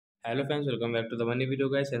Hello friends, welcome back to the money video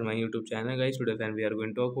guys and my YouTube channel guys. Today friend we are going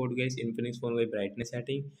to talk about guys Infinix phone by brightness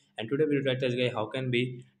setting, and today we will tell guys how can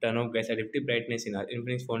we turn off guys adaptive brightness in our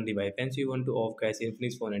Infinix phone device. Friends, you want to off guys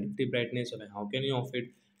Infinix phone adaptive brightness, so how can you off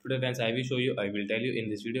it? Today friends I will show you, I will tell you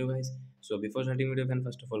in this video guys. So before starting video friends,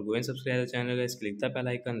 first of all go and subscribe the channel guys, click the bell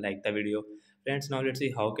icon, like the video. Friends, now let's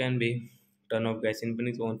see how can we turn off guys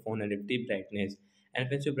Infinix phone adaptive brightness. And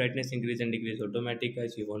friends, your brightness increase and decrease automatic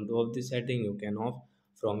guys. You want to off this setting, you can off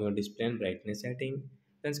from your display and brightness setting.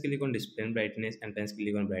 Friends, click on display and brightness, and friends,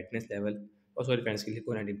 click on brightness level. Oh sorry friends, click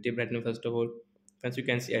on adaptive brightness first of all. Friends, you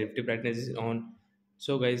can see adaptive brightness is on.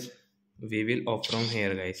 So guys, we will off from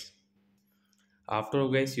here guys. After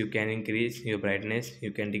guys, you can increase your brightness,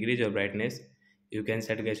 you can decrease your brightness, you can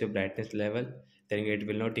set guys your brightness level, then it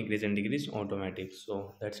will not increase and decrease automatic.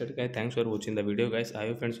 So that's it guys, thanks for watching the video guys. I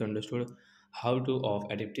hope friends you understood how to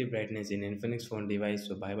off adaptive brightness in Infinix phone device.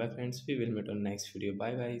 So bye bye friends, we will meet on next video.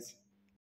 Bye guys.